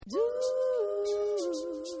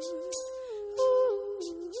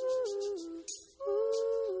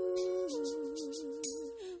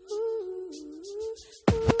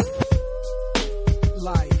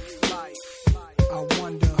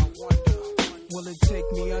Will it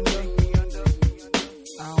take me under?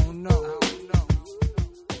 I don't know.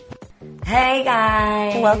 Hey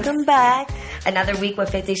guys. Welcome back. Another week with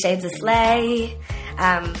 50 Shades of Slay.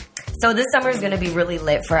 So this summer is going to be really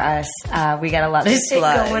lit for us. We got a lot of shit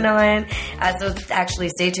going on. So actually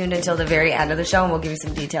stay tuned until the very end of the show and we'll give you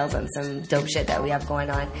some details on some dope shit that we have going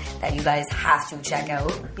on that you guys have to check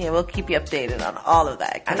out. Yeah, we'll keep you updated on all of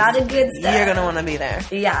that. A lot of good stuff. You're going to want to be there.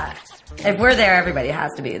 Yeah. If we're there, everybody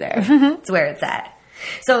has to be there. It's where it's at.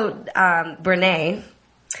 So Brene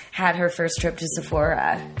had her first trip to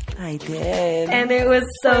Sephora. I did. And it was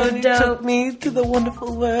so It dope. took me to the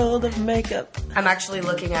wonderful world of makeup. I'm actually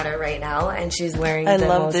looking at her right now, and she's wearing I the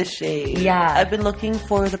love most... this shade. Yeah. I've been looking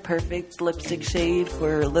for the perfect lipstick shade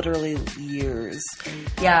for literally years.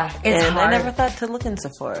 Yeah, it's and hard. I never thought to look in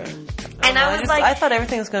Sephora. And I was like... I thought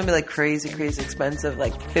everything was going to be like crazy expensive,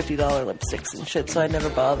 like $50 lipsticks and shit, so I never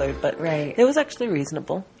bothered. But Right. it was actually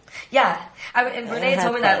reasonable. Yeah, and Renee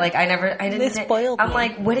told me that, like, I didn't... They spoiled I'm me.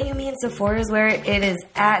 like, what do you mean Sephora is where it is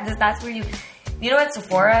at? That's where you... You know what,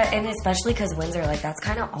 Sephora, and especially because Windsor, like, that's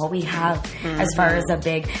kind of all we have as far as a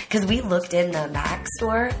big... Because we looked in the MAC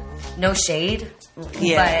store, no shade,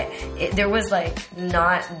 Yeah. but there was, like,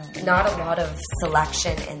 not a lot of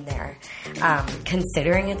selection in there.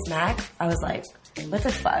 Considering it's MAC, I was like, what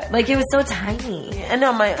the fuck? Like, it was so tiny. And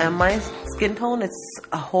no, my skin tone, it's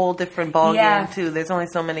a whole different ballgame Yeah. too. There's only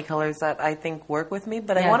so many colors that I think work with me,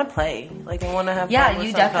 but I Yeah. want to play. Like, I want to have Yeah, fun with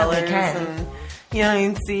you some definitely colors can. and, you know,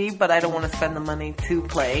 you can see, but I don't want to spend the money to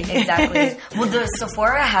play. Exactly. Well, the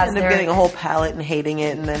Sephora has End up getting a whole palette and hating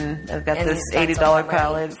it, and then I've got And this you spent so much $80 money.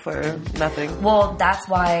 palette for nothing. Well, that's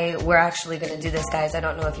why we're actually going to do this, guys. I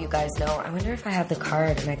don't know if you guys know. I wonder if I have the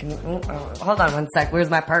card and I can... hold on one sec. Where's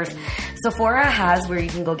my purse? Sephora has where you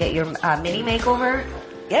can go get your mini makeover.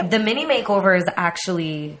 Yep. The mini makeover is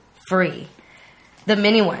actually free. The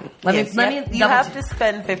mini one. Let me You double have to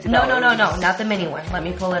spend $50. No, not the mini one. Let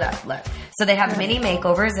me pull it up. Look. So they have mini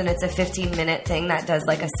makeovers, and it's a 15-minute thing that does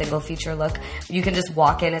like a single feature look. You can just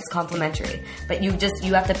walk in; it's complimentary. But you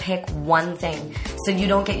have to pick one thing, so you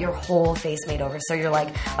don't get your whole face made over. So you're like,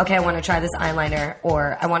 okay, I want to try this eyeliner,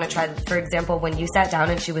 or I want to try. For example, when you sat down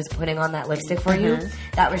and she was putting on that lipstick for you,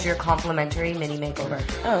 that was your complimentary mini makeover.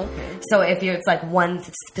 Oh, okay. So if it's like one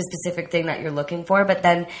specific thing that you're looking for, but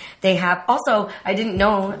then they have also. I didn't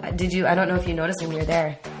know. Did you? I don't know if you noticed when you were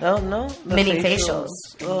there. Oh, no. The Mini facials.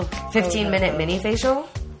 Ugh. 15-minute mini facial.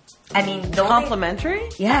 I mean, the only, Complimentary?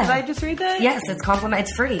 Yeah. Did I just read that? yes, it's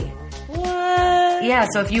It's free. What? Yeah,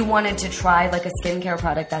 so if you wanted to try like a skincare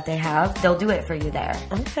product that they have, they'll do it for you there.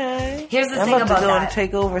 Okay. Here's the I'm thing about to about go that. and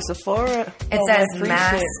take over Sephora. It All says that free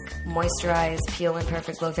mask, shit. moisturize, peel, and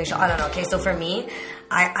perfect glow facial. I don't know. Okay, so for me,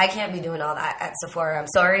 I can't be doing all that at Sephora. I'm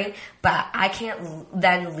sorry, but I can't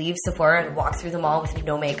then leave Sephora and walk through the mall with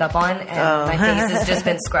no makeup on and my face has just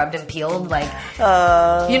been scrubbed and peeled. Like,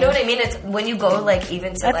 you know what I mean? It's when you go like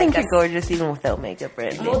even to I like think a you're gorgeous even without makeup,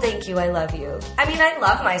 Brittany. Well, thank you. I love you. I mean, I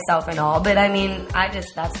love myself and all, but I mean,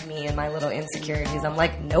 that's me and my little insecurities. I'm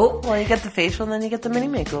like, nope. Well, you get the facial and then you get the mini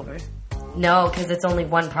makeover. No, because it's only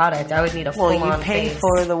one product. I would need a Well, full-on you pay face.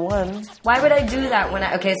 for the one. Why would I do that when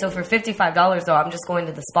okay, so for $55 though, I'm just going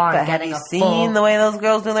to the spa and But have getting you a seen full... the way those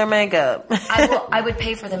girls do their makeup? I would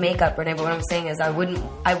pay for the makeup, Renee, but what I'm saying is I wouldn't,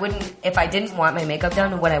 if I didn't want my makeup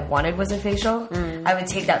done and what I wanted was a facial, I would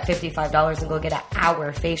take that $55 and go get an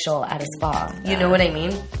hour facial at a spa. You know what I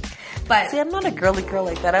mean? But See, I'm not a girly girl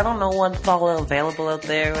like that. I don't know what's all available out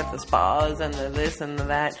there with the spas and the this and the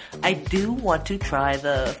that. I do want to try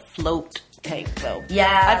the float tank, though. Yeah.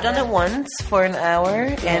 I've done it once for an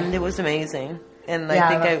hour, and it was amazing. And Yeah,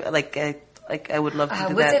 I think I would love to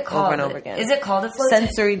do what's that it called? over and over again. Is it called a float?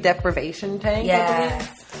 Sensory deprivation tank? I Yeah.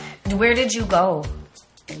 Where did you go?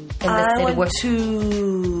 In the I city? went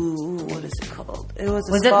to, what is it called? It was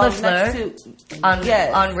a Was it spa Le Fleur? next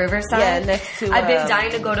to, On Riverside? Yeah, next to. I've been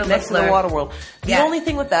dying to go to Le next to the Fleur. Water World. The Yeah. only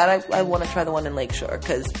thing with that, I want to try the one in Lakeshore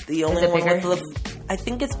because the only it one bigger? with I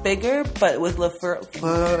think it's bigger, but with Le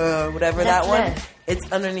Fleur, whatever Le that Fleur. one, it's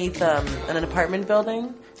underneath an apartment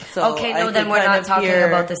building. So Okay, I no, then could we're kind not of talking hear-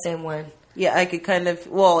 about the same one. Yeah, I could kind of.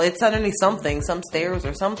 Well, it's underneath something, some stairs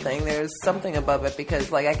or something. There's something above it because,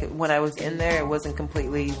 like, when I was in there, it wasn't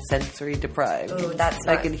completely sensory deprived. Ooh, that's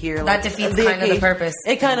I not- could hear. that Like, defeats kind of the occasion- purpose.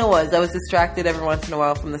 It kind of was. I was distracted every once in a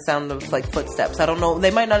while from the sound of like footsteps. I don't know.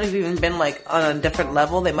 They might not have even been like on a different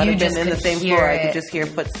level. They might You have been just in the could same hear floor. I it. could just hear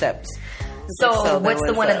footsteps. So what's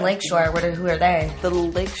the one in Lakeshore? Who are they? The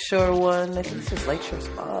Lakeshore one. I think this is Lakeshore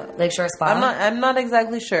Spa. Lakeshore Spa. I'm not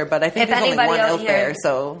exactly sure, but I think there's only one out there.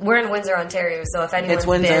 So we're in Windsor, Ontario. So if anyone's it's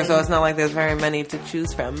Windsor, been, so it's not like there's very many to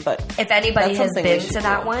choose from. But if anybody has something we been should to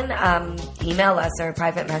that do. one, email us or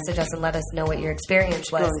private message us and let us know what your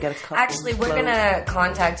experience was. go and get a couple Actually, we're floats. gonna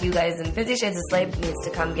contact you guys, and 50 Shades of Slave needs to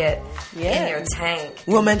come get in your tank.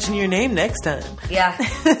 We'll mention your name next time. Yeah,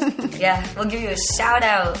 yeah, we'll give you a shout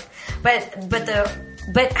out.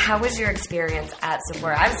 But how was your experience at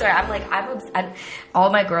Sephora? I'm sorry, I'm all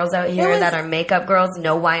my girls out here that are makeup girls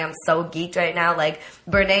know why I'm so geeked right now. Like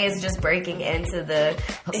Brene is just breaking into the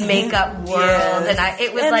makeup world, Yes. and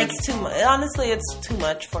it was And like it's too much. Honestly, it's too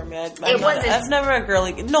much for me. wasn't- I've never a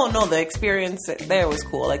girly. No, the experience there was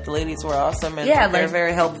cool. Like the ladies were awesome, and Yeah, they're like-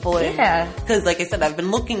 very helpful. Yeah. Because like I said, I've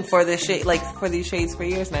been looking for this shade, like for these shades for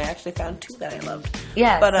years, and I actually found 2 that I loved.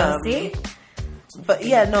 yeah. But so see, But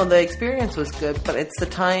yeah, no, the experience was good, but it's the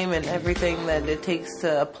time and everything that it takes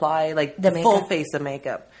to apply like The the full makeup. face of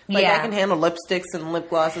makeup. Like Yeah. I can handle lipsticks and lip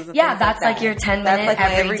glosses. And Yeah, things that's like like that. your 10 That's minute like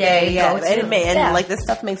my everyday Yeah, go-to. and Yeah. like this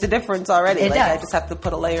stuff makes a difference already. It like I does. just have to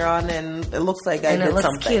put a layer on, and it looks like I And it did looks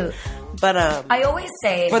something. cute. But I always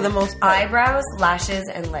say For the most part. eyebrows, lashes,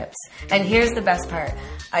 and lips. And here's the best part.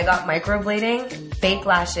 I got microblading, fake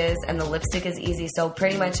lashes, and the lipstick is easy. So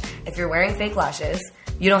pretty much, if you're wearing fake lashes,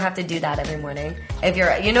 you don't have to do that every morning. If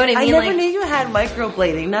you're, you know what I I mean? never like, knew you had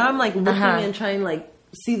microblading. Now I'm like looking Uh-huh. and trying like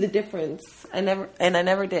see the difference. I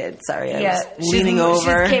never did. Sorry, I Yeah, was leaning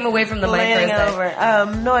over. She came away from the mic for a leaning sec.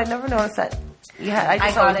 over. No, I never noticed that. Yeah, I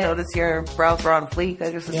just got always it. noticed your brows were on fleek.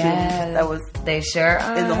 I just assumed Yes, that was they sure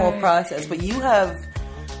are. in the whole process. But you have,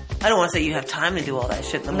 I don't want to say you have time to do all that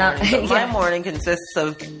shit in the No, morning. But my yeah. morning consists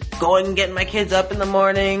of going and getting my kids up in the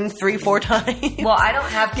morning 3-4 times. Well, I don't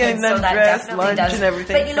have kids, getting so them that dressed, definitely lunch does. and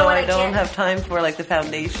everything. But you know so what? I don't can't, have time for like the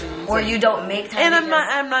foundations. or you don't make time. And because-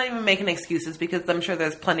 I'm not even making excuses because I'm sure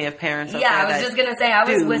there's plenty of parents. Out Yeah, there I was that just gonna say I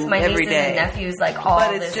was do with my every nieces and day. nephews like all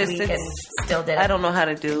But it's this just- week and still did it. I don't know how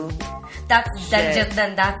to do. That's Shit.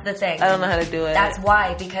 that's the thing. I don't know how to do it. That's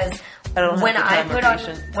why, because I don't have when the I time or put on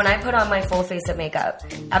patience. when I put on my full face of makeup,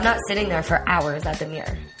 I'm not sitting there for hours at the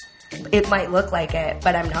mirror. It might look like it,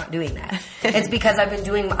 but I'm not doing that. It's because I've been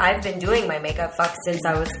doing my makeup since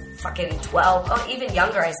I was fucking 12. Oh, even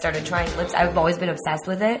younger, I started trying lips. I've always been obsessed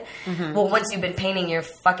with it. Well, once you've been painting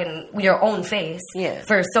your own face Yeah.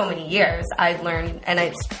 for so many years, I've learned, and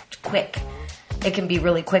it's quick. It can be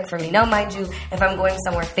really quick for me. Now, mind you, if I'm going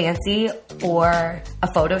somewhere fancy or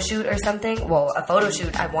a photo shoot or something, well, a photo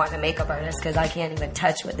shoot, I want a makeup artist because I can't even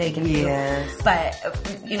touch what they can Yes. do.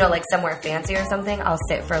 But, like somewhere fancy or something, I'll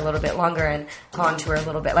sit for a little bit longer and contour a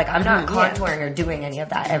little bit. Like, I'm not contouring or doing any of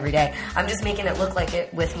that every day. I'm just making it look like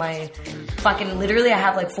it with my fucking, literally, I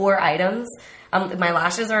have like 4 items. My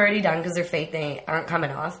lashes are already done because they're fake. They aren't coming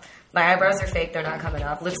off. My eyebrows are fake. They're not coming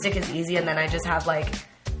off. Lipstick is easy. And then I just have like...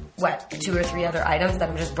 2 or 3 other items that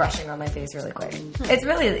I'm just brushing on my face really quick. It's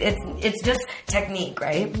really, it's just technique,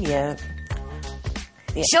 right? Yeah.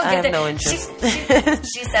 Yeah, She'll I get have there. no interest.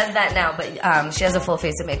 She says that now, but she has a full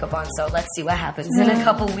face of makeup on, so let's see what happens in a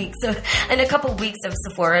couple weeks of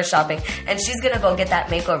Sephora shopping. And she's gonna go get that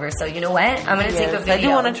makeover. So you know what? I'm gonna take a Yes, video. I do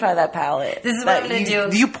want to try that palette. This is what I'm gonna do.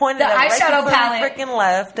 You pointed The out right eyeshadow before palette. you freaking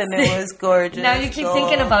left, and it was gorgeous. Now you keep So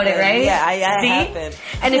thinking about it, good. right? Yeah, I See? have been.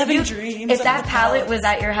 And I'm having if dreams if of that the palette was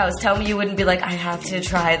at your house, tell me you wouldn't be like, I have to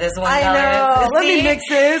try this one. I know. Let me See? mix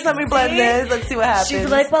this. Let me blend See? this. Let's see what happens. She'd be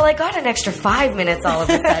like, well, I got an extra 5 minutes all of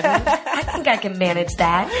a sudden. I think I can manage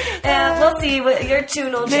that. We'll see what your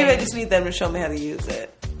tune will Maybe I change. just need them to show me how to use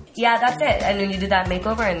it. Yeah, that's it. And then you do that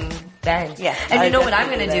makeover and bang. Yeah, And I you know what I'm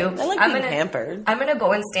definitely going to do do? that. I like I'm being gonna, pampered. I'm going to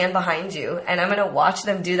go and stand behind you and I'm going to watch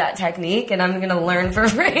them do that technique and I'm going to learn for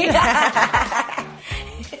free.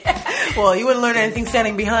 Well, you wouldn't learn anything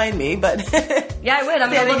standing behind me, but Yeah, I would. I'm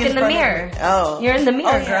going to Standing look in in the front of mirror. me. Oh. You're in the mirror,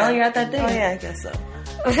 Oh, yeah. girl. You're at that thing. Oh yeah, I guess so.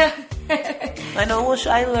 I know. Well,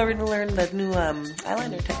 I learned that new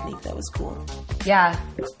eyeliner technique. That was cool. Yeah.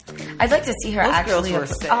 I'd like to see her Those actually. girls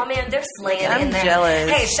were sick. Oh, man, they're slaying I'm in there. jealous.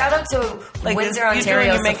 Hey, shout out to Like Windsor, you're Ontario.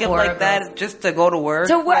 doing your makeup Sephora like that girls. just to go to work.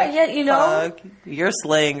 To work, Like, yeah, you know? fuck, you're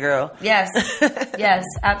slaying, girl. Yes, yes,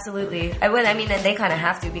 absolutely. I would. I mean, and they kind of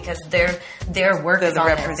have to because their work They're is the on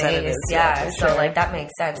their face. representatives, Yeah, yeah, for so sure. like that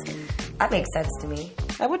makes sense. That makes sense to me.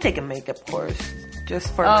 I would take a makeup course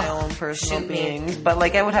just for Oh, my own personal shoot me. beings, but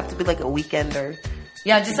like I would have to be like a weekender.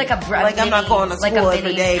 Yeah, just like a Like, I'm not going to school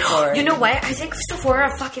every day for it. You know what? I think Sephora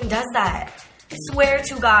fucking does that. I swear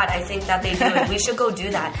to God, I think that they do it. We should go do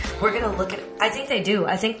that. We're gonna look at. I think they do.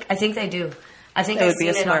 I think they do. I think That I've would be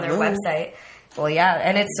seen a it on smart their move. website. Well, yeah,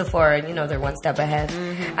 and it's Sephora, and they're one step ahead.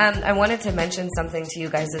 I wanted to mention something to you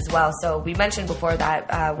guys as well. So we mentioned before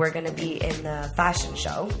that we're going to be in the fashion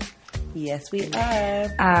show. Yes, we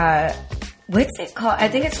are. What's it called? I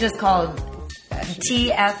think it's just called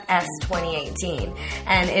TFS 2018,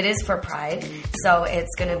 and it is for Pride. So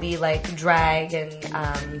it's going to be like drag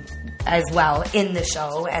and as well in the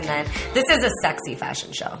show, and then this is a sexy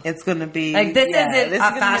fashion show. It's going to be like this isn't a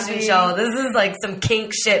fashion show. This is like some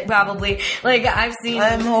kink shit probably. Like I've seen.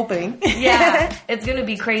 I'm hoping. Yeah, it's going to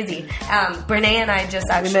be crazy. Brene and I just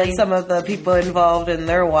actually we met some of the people involved, and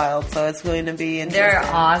they're wild. So it's going to be interesting. They're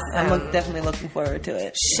awesome. I'm definitely looking forward to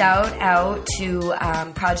it. Shout out to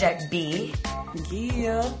Project B.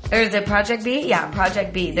 Yeah. Or is it Project B? Yeah,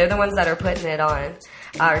 Project B. They're the ones that are putting it on.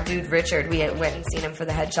 Our dude Richard, we went and seen him for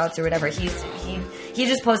the headshots or whatever. He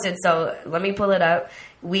just posted. So let me pull it up.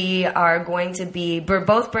 We are going to be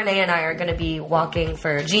both Brene and I are going to be walking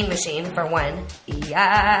for Jean Machine for one.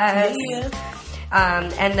 Yes. Yeah.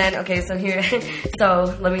 And then okay, so here,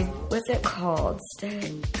 so let me. What's it called?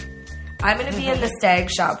 Stag. I'm going to be in the Stag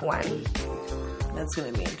Shop one. That's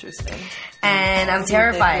going to be interesting. And I'm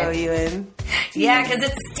terrified. Throw you in. Yeah, because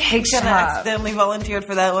it's Stag Shop. I accidentally volunteered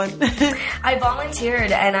for that one. I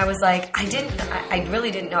volunteered, and I was like, I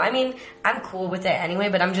really didn't know. I mean, I'm cool with it anyway,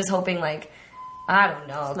 but I'm just hoping, like, I don't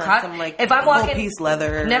know. It's not some, like, if I'm walking, full piece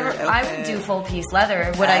leather. I would do full piece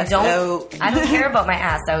leather. What I don't care about my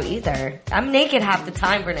ass out either. I'm naked half the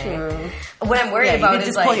time, Brene. True. What I'm worried about is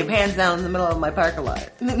just like pull your pants down in the middle of my parking lot.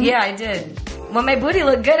 Yeah, I did. Well, my booty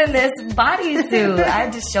looked good in this bodysuit. I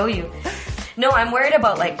had to show you. No, I'm worried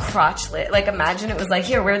about like crotchlet. Like imagine it was like,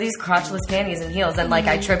 here, wear these crotchless panties and heels, and like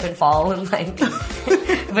I trip and fall and like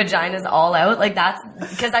vagina's all out. Like that's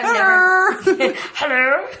because I've never.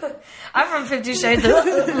 Hello, I'm from 50 Shades of.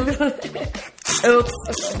 Oops.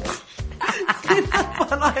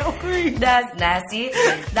 That's nasty.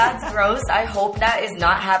 That's gross. I hope that is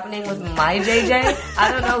not happening with my JJ.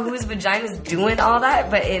 I don't know whose vagina is doing all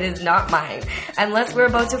that, but it is not mine. Unless we're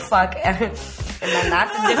about to fuck, and then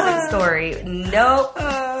that's a different story. Nope.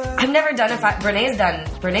 I've never done Brene's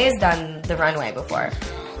done the runway before.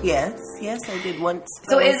 Yes, I did once.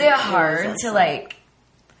 So is it hard to like?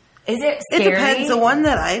 Is it scary? It depends. The one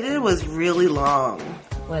that I did was really long.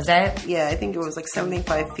 Was it? Yeah, I think it was like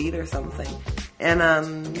 75 feet or something. And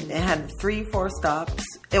it had 3-4 stops.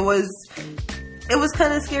 It was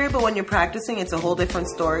kind of scary, but when you're practicing, it's a whole different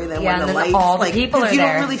story than when the lights... all the people are you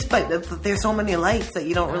there. Don't really there's so many lights that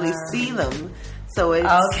you don't really see them. So it's...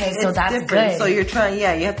 Okay, so that's different. good. So you're trying...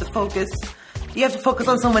 Yeah, you have to focus... You have to focus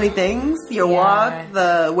on so many things. Your walk,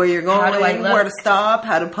 where you're going, where to stop,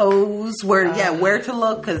 how to pose, where to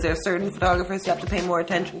look, because there's certain photographers you have to pay more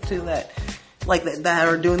attention to that... Like that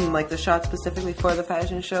are doing like the shot specifically for the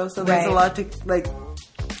fashion show, so there's a lot to like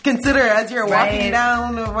consider as you're walking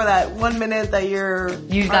down for that 1 minute that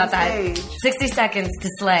you got stage. That 60 seconds to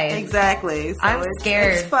slay. Exactly. So I'm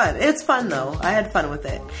scared. It's fun. It's fun though. I had fun with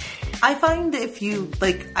it. I find if you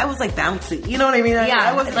like, I was like bouncy. You know what I mean?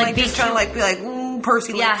 I wasn't like just trying to like be like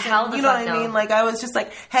Percy. Yeah, hell the you know fuck what I no. mean? Like I was just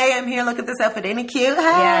like, hey, I'm here. Look at this outfit. Ain't it cute?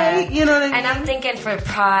 Hey, you know what I mean? And I'm thinking for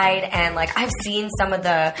Pride, and like I've seen some of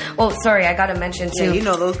the. Well, sorry, I got to mention too. Yeah, you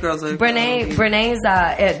know those girls are. Brene's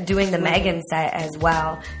doing the Megan set as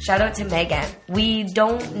well. Shout out to Megan. We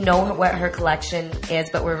don't know what her collection is,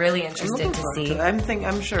 but we're really interested to see.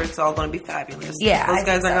 I'm sure it's all going to be fabulous. Yeah, those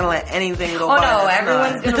guys aren't going to let anything go. Oh no,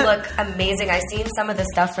 everyone's going to look amazing. I've seen some of the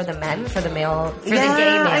stuff for the men, for the gay males.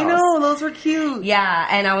 I know those were cute. Yeah,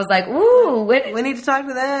 and I was like, ooh, we need to talk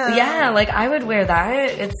to them. Yeah, like I would wear that.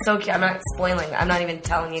 It's so cute. I'm not spoiling. I'm not even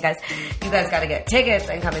telling you guys. You guys got to get tickets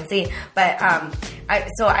and come and see. But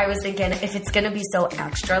I was thinking if it's gonna be so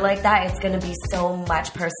extra like that, it's gonna be so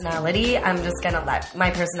much personality. I'm just gonna let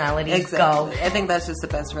my personality go. I think that's just the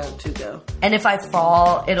best route to go. And if I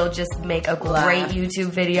fall, it'll just make a great YouTube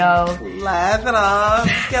video. Laugh it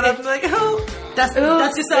off. Get up and be like, oh, that's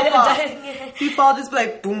yourself off. If you fall, just be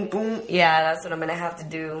like, boom, boom. Yeah, that's what I'm gonna have to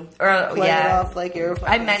do. Or play it off like you're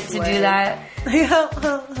I meant to do that.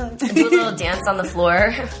 Do a little dance on the floor,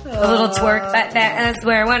 a little twerk. That's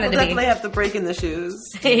where I wanted to be. Definitely have to break in the shoes.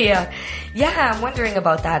 Yeah, I'm wondering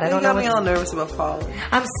about that. I don't know. You got me all nervous about falling.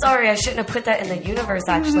 I'm sorry, I shouldn't have put that in the universe.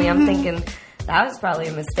 Actually, I'm thinking that was probably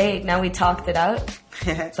a mistake. Now we talked it out.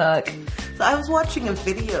 Fuck. So I was watching a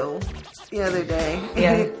video the other day.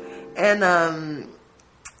 Yeah, and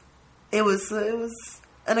it was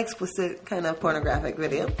an explicit kind of pornographic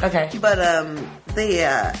video. Okay. But they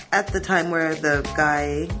at the time where the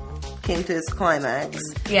guy came to his climax.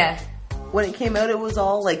 Yeah. When it came out, it was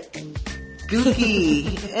all like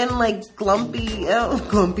gooky and like glumpy.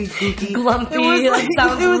 Glumpy, gooky. Glumpy. It was like,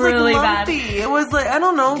 sounds really bad. It was like, I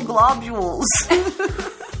don't know, globules.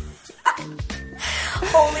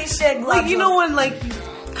 Holy shit, globules. Like, you know when like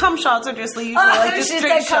cum shots are just like, usually like just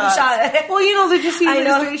straight shots. Well, you know, they're just usually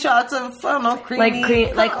straight shots of, I don't know, creamy.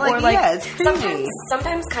 Yeah, it's creamy.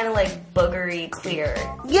 Sometimes kind of like boogery clear.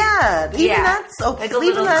 Yeah, even that's okay. Like a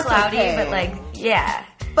little cloudy, but like, yeah.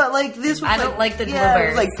 But like this was I don't like the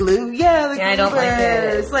gloobers. Like glue. Yeah, the I don't like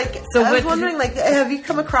it. Like, so I was wondering, like, have you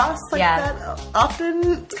come across like that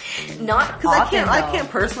often? Not because I can't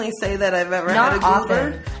personally say that I've ever had a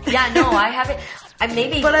goober. Yeah, no, I haven't.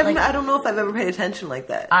 Maybe, but I don't know if I've ever paid attention like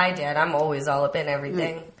that. I did. I'm always all up in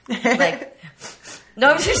everything. Like,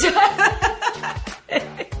 no, I'm just.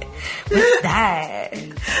 What's that?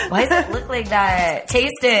 Why does it look like that?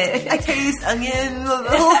 Taste it. I taste onion,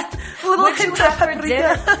 little hint of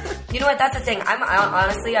paprika. You know what? That's the thing.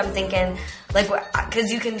 Honestly, I'm thinking, like,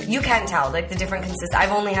 because you can tell, like, the different consistency.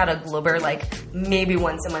 I've only had a gloober, like, maybe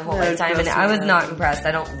once in my whole lifetime, and I was not impressed.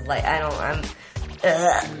 I don't like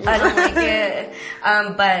it.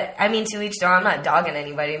 But I mean, to each their own. I'm not dogging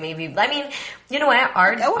anybody. Maybe, I mean, you know what?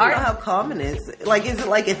 I don't know how common it is. Like, is it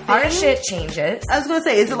like a thing? Our shit changes. I was gonna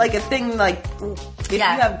say, is it like a thing? Like, if you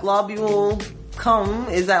have globule cum,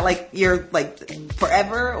 is that like you're like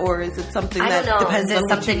forever, or is it something that depends on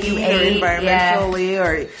what you eat or environmentally,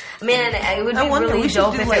 or? Man, it would be really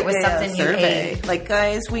dope if it was something you ate. Like,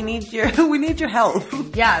 guys, we need your help.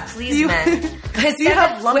 Yeah, please, man. Do you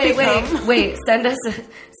have lumpy cum? Wait, send us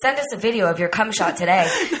a video of your cum shot today.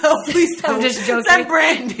 No, please don't. I'm just joking. Send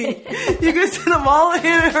Brandy. You can send them all in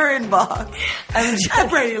her inbox. I'm joking.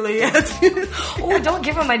 Brandy Lee. Oh, don't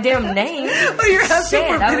give her my damn name. Oh, you're asking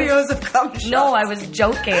for videos of cum shots. No, I was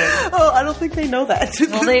joking. Oh, I don't think they know that.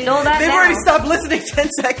 Well, they know that They've now. already stopped listening 10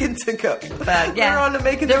 seconds ago. Yeah. They're on to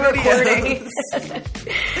making the recording.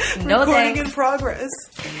 No recording thanks. In progress.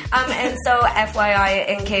 And so,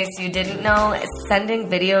 FYI, in case you didn't know, sending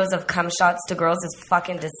videos of cum shots to girls is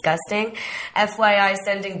fucking disgusting. FYI,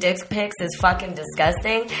 sending dick pics is fucking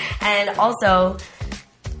disgusting. And also,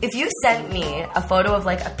 if you sent me a photo of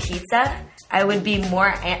like a pizza, I would be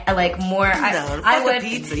more. I would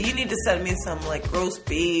pizza. You need to send me some like roast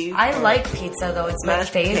beef. I like pizza though; it's my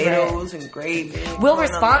favorite. Potatoes and gravy. We'll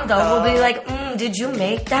respond though. We'll be like, "Did you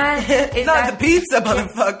make that?" It's not the pizza,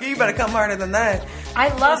 motherfucker. You better come harder than that. I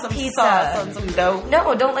love some pizza. Sauce on some dough.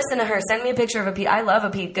 No, don't listen to her. Send me a picture of a pizza. I love a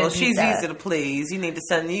pizza. Well, she's easy to please. You need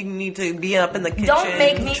to be up in the kitchen. Don't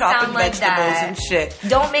make me sound like that. And shit.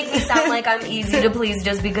 Don't make me sound like I'm easy to please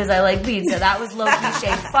just because I like pizza. That was low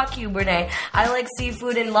cliche. Fuck you, Brene. I like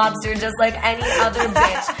seafood and lobster just like any other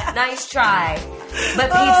bitch. Nice try. But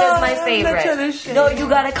pizza's my favorite. No, you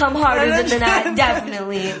gotta come harder than that.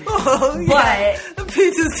 Definitely. Oh, yeah. But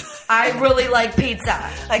pizza's. I really like pizza.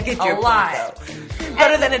 I get your a lot.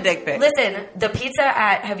 Better than a dick pic. Listen, the pizza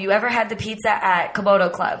have you ever had the pizza at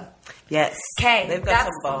Komodo Club? Yes. Okay. They've got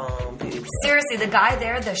some bomb pizza. Seriously, the guy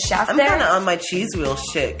there, the chef I'm kind of on my cheese wheel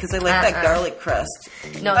shit because I like that garlic crust.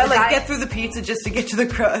 No, I get through the pizza just to get to the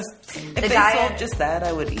crust. If they sold just that,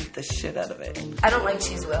 I would eat the shit out of it. I don't like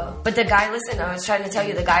cheese wheel. But the guy, listen, I was trying to tell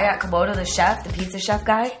you, the guy at Komodo, the chef, the pizza chef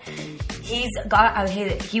guy,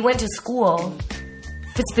 he went to school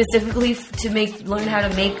specifically to learn how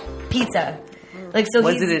to make pizza. Like, so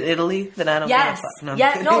was it in Italy? Then I don't yes. know.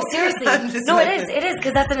 Yeah, no, seriously. No, it is,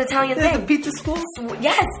 because that's an Italian thing. The pizza school?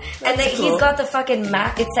 Yes. And he's got the fucking,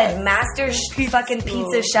 it said master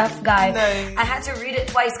pizza chef guy. Nice. I had to read it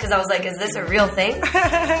twice because I was like, is this a real thing?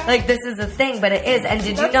 Like, this is a thing, but it is. And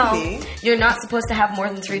did you know you're not supposed to have more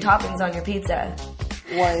than 3 toppings on your pizza?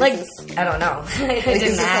 Why? Like, I don't know. Like,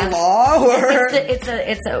 is this a law or? It's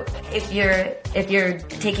a if you're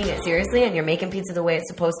taking it seriously and you're making pizza the way it's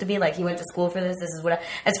supposed to be, like he went to school for this. This is what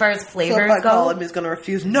as far as flavors go. So if I call go, him, he's gonna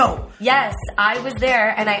refuse. No. Yes, I was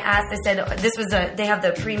there and I asked. I said this was they have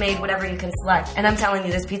the pre-made whatever you can select, and I'm telling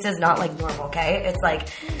you, this pizza is not like normal. Okay, it's like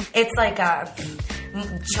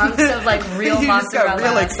chunks of like real mozzarella, got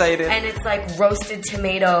real excited. And it's like roasted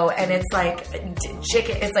tomato, and it's like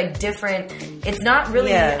chicken. It's like different. It's not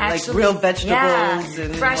really actually like real vegetables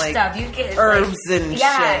and fresh like stuff. You get herbs and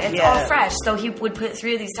shit. It's all fresh. So he would put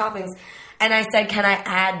 3 of these toppings. And I said, "Can I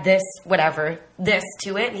add this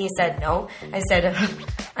to it?" And he said, "No." I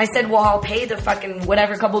said, "Well, I'll pay the fucking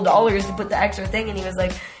whatever couple dollars to put the extra thing." And he was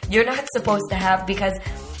like, "You're not supposed to have because."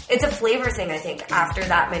 It's a flavor thing, I think. After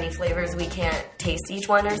that many flavors, we can't taste each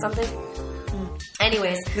one or something.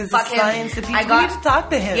 Anyways, fuck him. We need to talk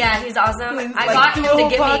to him. Yeah, he's awesome. I got him to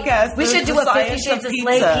give me. We should do a 50 Shades of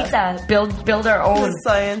Slay pizza. Build our own. The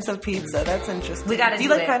science of pizza. That's interesting. We gotta do it.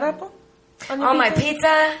 Do you like pineapple? my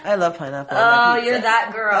pizza. I love pineapple. Oh, you're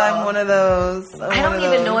that girl. I'm one of those. I don't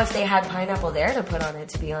even know if they had pineapple there to put on it,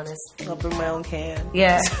 to be honest. I'll bring my own can.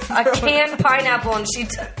 Yeah, a canned pineapple, and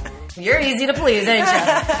you're easy to please, ain't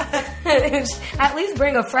you? At least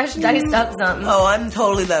bring a fresh diced up something. Oh, I'm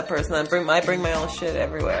totally that person. I bring my own shit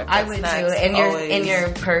everywhere. I would too. In your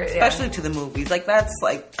purse, especially to the movies. Like that's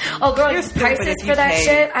like. Oh, girl, prices for that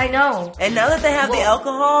shit. I know. And now that they have the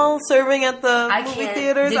alcohol serving at the movie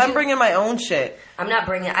theaters, I'm bringing my own shit. I'm not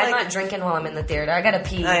not drinking while I'm in the theater. I gotta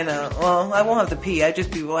pee. I know. Well, I won't have to pee.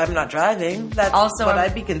 I'm not driving. That's also what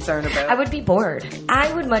I'd be concerned about. I would be bored.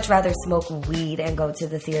 I would much rather smoke weed and go to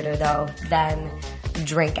the theater though than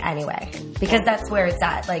drink anyway, because that's where it's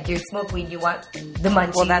at. Like, you smoke weed, you want the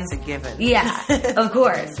munchies. Well, that's a given. Yeah, of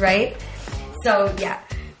course, right? So yeah.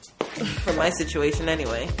 For my situation,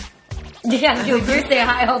 anyway. Yeah, you stay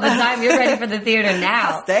high all the time. You're ready for the theater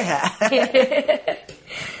now. Stay high.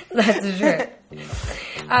 That's true.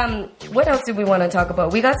 What else do we want to talk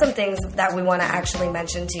about? We got some things that we want to actually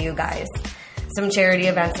mention to you guys. Some charity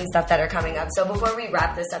events and stuff that are coming up. So before we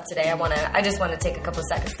wrap this up today, I just want to take a couple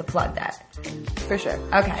seconds to plug that. For sure.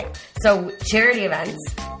 Okay. So charity events.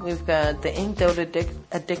 We've got the Ink Dote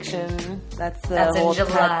Addiction. That's whole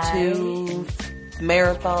tattoo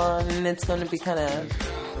marathon. It's going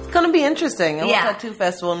to be interesting. A whole tattoo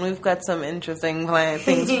festival, and we've got some interesting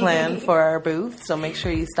things planned for our booth. So make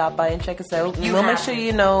sure you stop by and check us out. We'll make sure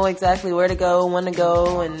you know exactly where to go, when to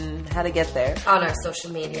go, and how to get there on our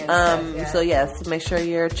social media. And stuff, So yes, make sure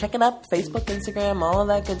you're checking up Facebook, Instagram, all of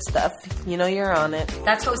that good stuff. You know you're on it.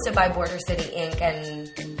 That's hosted by Border City Inc. And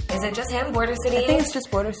is it just him, Border City Inc.? I think it's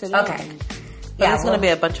just Border City. Okay. Inc. But there's going to be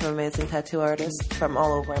a bunch of amazing tattoo artists from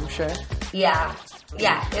all over, I'm sure. Yeah.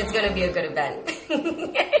 Yeah, it's going to be a good event.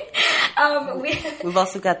 We've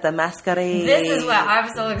also got the Masquerade. This is what I'm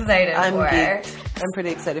so excited for. I'm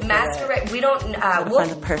pretty excited for Masquerade. that. We don't... we'll find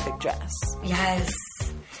the perfect dress. Yes.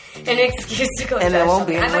 An excuse to go and dress it won't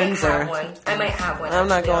shopping. be in Windsor. I might have one. I'm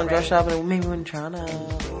not going dress shopping. Maybe in Toronto.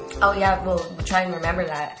 Oh, yeah. We'll try and remember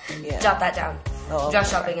that. Yeah. Jot that down. Dress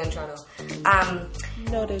shopping in Toronto.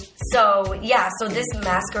 Noted. So this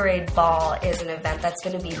Masquerade Ball is an event that's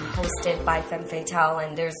going to be hosted by Femme Fatale,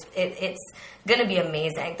 and it's going to be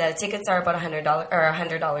amazing. The tickets are about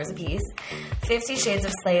 $100 a piece. 50 Shades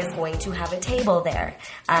of Slay is going to have a table there.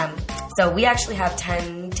 So we actually have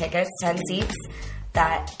 10 tickets, 10 seats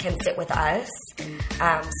that can sit with us.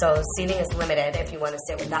 So seating is limited if you want to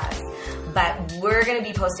sit with us. But we're going to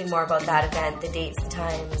be posting more about that event, the dates, the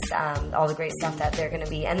times, all the great stuff that they're going to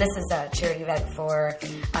be. And this is a charity event for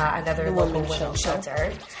another local women's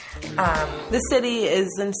shelter. The city is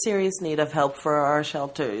in serious need of help for our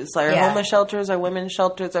shelters. Our homeless shelters, our women's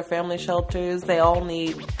shelters, our family shelters, they all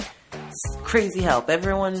need crazy help.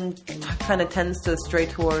 Everyone kind of tends to stray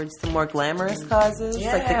towards the more glamorous causes,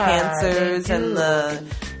 like the cancers and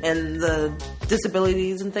the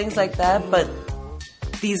disabilities and things like that. But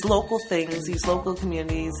these local things, these local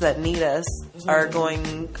communities that need us are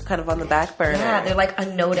going kind of on the back burner. Yeah, they're like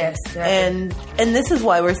unnoticed. And this is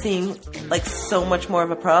why we're seeing like so much more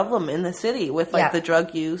of a problem in the city with like the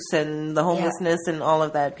drug use and the homelessness and all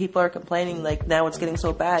of that. People are complaining like now it's getting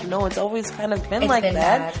so bad. No, it's always kind of been that.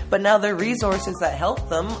 Bad. But now the resources that help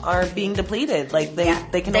them are being depleted. Like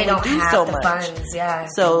they can only do so much. Funds,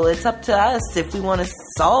 So it's up to us if we want to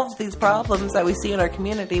solve these problems that we see in our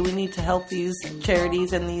community. We need to help these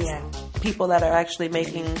charities and these people that are actually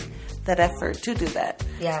making that effort to do that.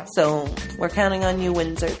 Yeah. So we're counting on you,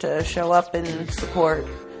 Windsor, to show up and support.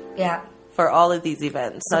 Yeah. For all of these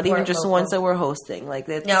events, not even just the ones that we're hosting. Like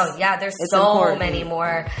there's so important. Many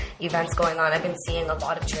more events going on. I've been seeing a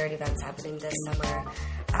lot of charity events happening this summer.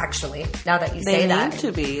 Actually, now that you say that, they need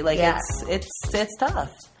to be like it's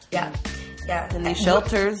tough. Yeah. Yeah. And these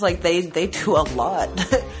shelters, like they do a lot.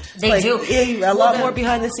 They do a lot more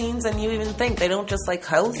behind the scenes than you even think. They don't just like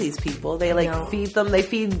house these people. They feed them. They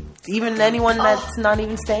feed even anyone that's not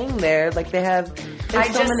even staying there. Like they have. I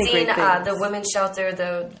so just many seen great things. The women's shelter,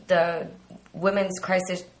 the women's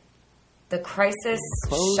crisis, the crisis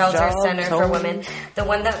shelter center for women.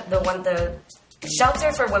 The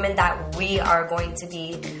shelter for women that we are going to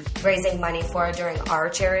be raising money for during our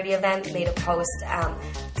charity event made a post.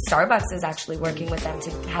 Starbucks is actually working with them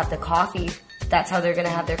to have the coffee. That's how they're going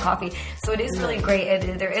to have their coffee. So it is really great.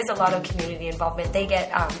 There is a lot of community involvement. They get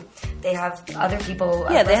they have other people.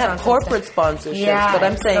 Yeah, they have corporate sponsorships. Yeah, but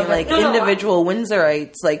I'm saying individual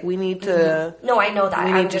Windsorites. Like we need to. No, I know that.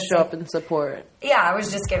 We need to show up and support. Yeah, I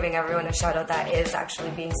was just giving everyone a shout out that is actually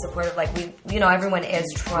being supportive. Like everyone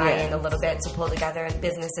is trying a little bit to pull together, and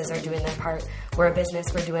businesses are doing their part. We're a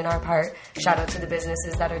business, we're doing our part. Shout out to the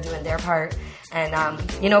businesses that are doing their part. And,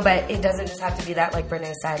 but it doesn't just have to be that, like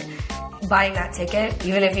Brene said. Buying that ticket,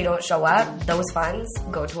 even if you don't show up, those funds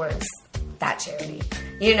go towards that charity.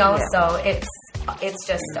 So it's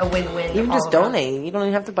just a win-win. Even just donate. You don't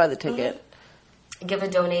even have to buy the ticket. Mm-hmm. Give a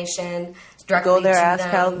donation. Directly go there, to ask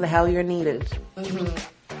them. how you're needed.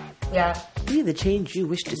 Mm-hmm. Yeah. Be the change you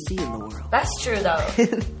wish to see in the world. That's true, though.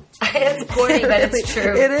 It's corny, but it's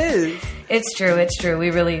true. It is. It's true.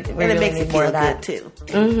 We really makes need it more feel of that good too.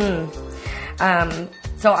 Mm-hmm.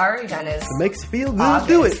 So our event is. It makes you feel good.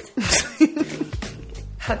 August. Do it.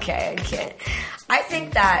 Okay, I can't. I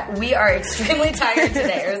think that we are extremely tired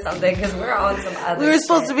today or something because we're on some other. We were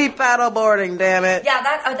supposed to be paddleboarding. Damn it! Yeah,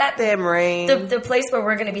 that damn rain. The place where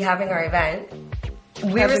we're going to be having our event.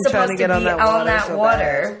 We were supposed to be on that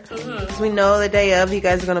water. Because we know the day of, you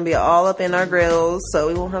guys are going to be all up in our grills, so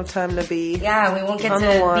we won't have time to be. Yeah, we won't get to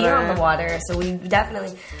be on the water. So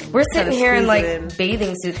we're sitting here in like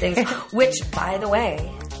bathing suit things. Which, by the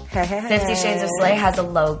way, 50 Shades of Slay has a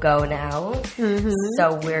logo now. Mm-hmm.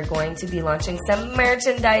 So we're going to be launching some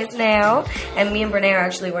merchandise now. And me and Brene are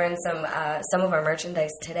actually wearing some of our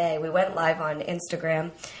merchandise today. We went live on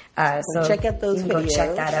Instagram. So check out those videos. Go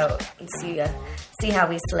check that out and see how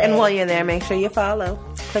we slay. And while you're there, make sure you follow,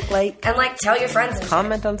 click like, and tell your friends and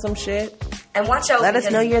comment on some shit. And watch out. Let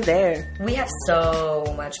us know you're there. We have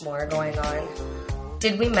so much more going on.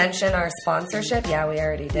 Did we mention our sponsorship? Yeah, we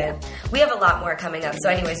already did. Yeah. We have a lot more coming up. So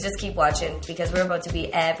anyways, just keep watching because we're about to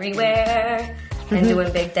be everywhere and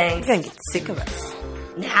doing big things. You're gonna get sick of us.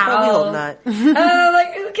 Now. Not. Who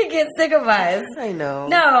can get sick of us? I know.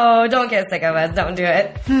 No, don't get sick of us. Don't do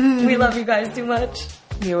it. We love you guys too much.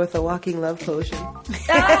 You're with a walking love potion.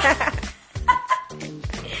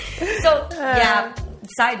 So, yeah.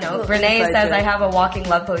 Side note, Brene says I have a walking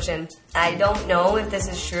love potion. I don't know if this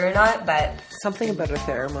is true or not, but... Something about her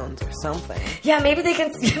pheromones or something. Yeah, maybe they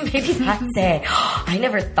can... Maybe that's it. I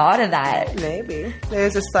never thought of that. Maybe.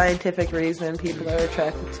 There's a scientific reason people are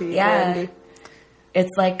attracted to you, yeah. Brandy.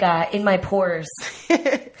 It's like in my pores.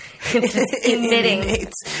 It's just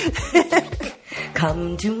emitting.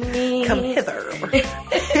 Come to me. Come hither.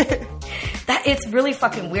 It's really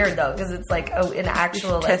fucking weird though, because it's like an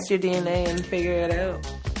actual test your DNA and figure it out.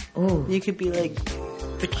 Ooh, you could be like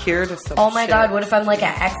the cure to something. Oh my god, what if I'm like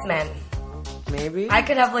an X-Men? Maybe I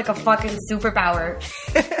could have like a fucking superpower.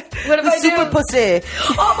 What if I super pussy?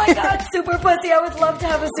 Oh my god, super pussy! I would love to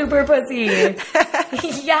have a super pussy.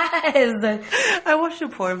 Yes. I watched a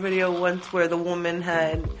porn video once where the woman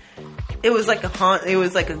had. It was like a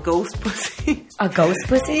ghost pussy. A ghost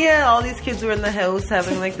pussy? Yeah, all these kids were in the house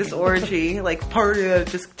having like this orgy, like party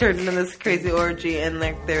just turned into this crazy orgy, and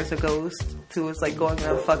like there's a ghost who was like going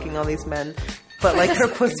around fucking all these men. But like her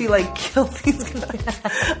pussy like killed these guys.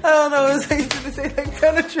 I don't know, it was like to say like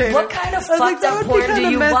penetrated. What kind of fucked up porn do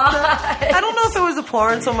you watch? I don't know if it was a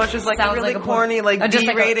porn so much as like a really corny, like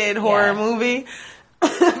B-rated horror movie. But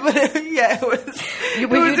it was.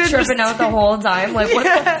 Were you tripping out the whole time? Like, what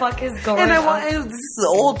the fuck is going on? This is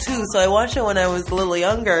old too, so I watched it when I was a little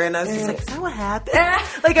younger, and I was just like, "Is that what happened?"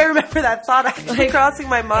 Like, I remember that thought actually crossing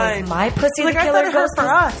my mind. Is my pussy the killer? I thought it hurt for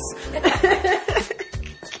us.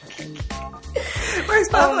 Where's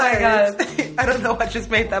oh my god! I don't know what just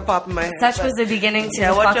made that pop in my head. Such was the beginning to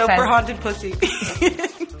the watch fuck out fest. for haunted pussy.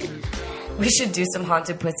 We should do some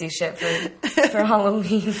haunted pussy shit for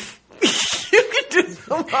Halloween. You could do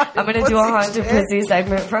some haunted I'm gonna do a haunted pussy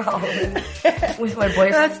segment for Halloween with my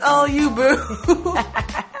boyfriend. That's all you, boo.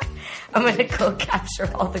 I'm gonna go capture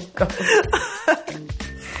all the ghosts.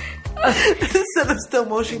 Set up still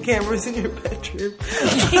motion cameras in your bedroom.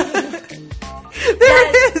 There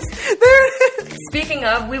it is. Speaking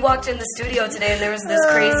of, we walked in the studio today and there was this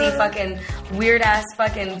crazy fucking weird ass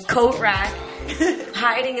fucking coat rack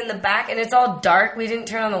hiding in the back, and it's all dark. We didn't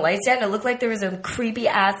turn on the lights yet, and it looked like there was a creepy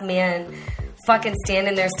ass man fucking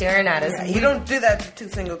standing there staring at us. Yeah, you don't do that to two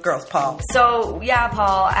single girls, Paul. So, yeah,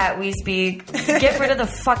 Paul, at We Speak, get rid of the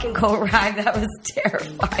fucking coat rack. That was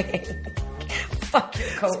terrifying. Fucking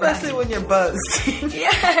coat Especially rack. When you're buzzed. Yeah,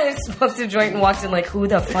 I smoked a joint and walked in like, who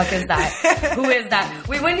the fuck is that? Who is that?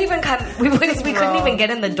 We wouldn't even come. We couldn't even get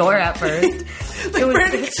in the door at first. She's like, I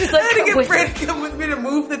had to get Fred to come with me to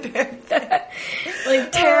move the damn thing.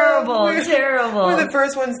 Like, terrible. We're the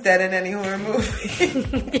first ones dead in any horror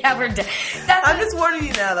movie. Yeah, we're dead. I'm just warning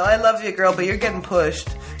you now, though. I love you, girl, but you're getting pushed.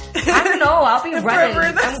 I don't know. I'll be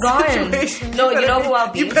running. I'm gone. No, you know who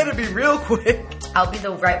I'll be? You better be real quick. I'll be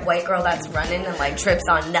the white girl that's running and like trips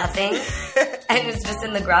on nothing and is just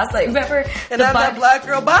in the grass. Like, remember? And I'm that black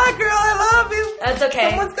girl. Bye, girl. I love you. That's okay.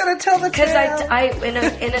 Someone's gonna tell the tale.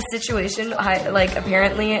 Because in a situation, like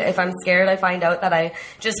apparently, if I'm scared, I find out that I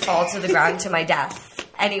just fall to the ground to my death.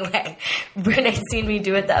 Anyway, Renee seen me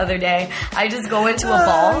do it the other day. I just go into a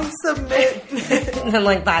ball. Submit. And then,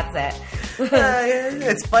 like, that's it.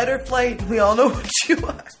 It's fight or flight. We all know what you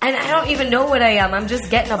are. And I don't even know what I am. I'm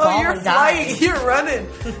just getting a ball you're and dying. You're running.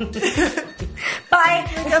 Bye.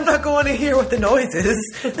 I'm not going to hear what the noise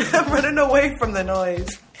is. I'm running away from the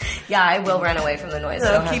noise. Yeah, I will run away from the noise.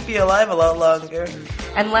 It'll keep you alive a lot longer.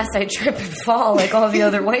 Unless I trip and fall like all the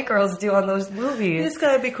other white girls do on those movies. You just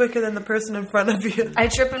gotta be quicker than the person in front of you. I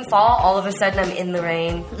trip and fall, all of a sudden I'm in the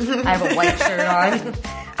rain. I have a white shirt on.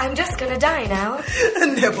 I'm just gonna die now.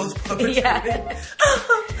 Nipples puppetry. Yeah.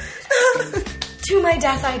 To my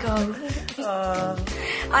death I go. Tell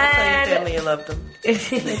your family you loved them.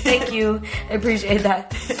 Thank you. I appreciate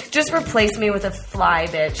that. Just replace me with a fly,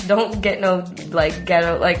 bitch. Don't get no like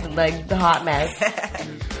the hot mess.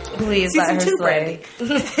 Please let her slay.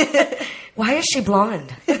 Why is she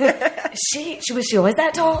blonde? Was she always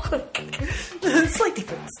that tall? Slight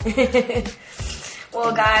difference.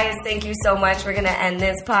 Well, guys, thank you so much. We're gonna end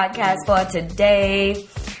this podcast for today.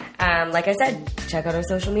 Like I said, check out our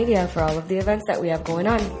social media for all of the events that we have going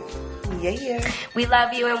on. Yeah. We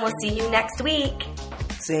love you, and we'll see you next week.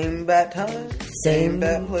 Same bad time, same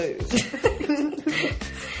bad place.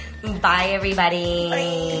 Bye, everybody.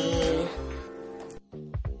 Bye.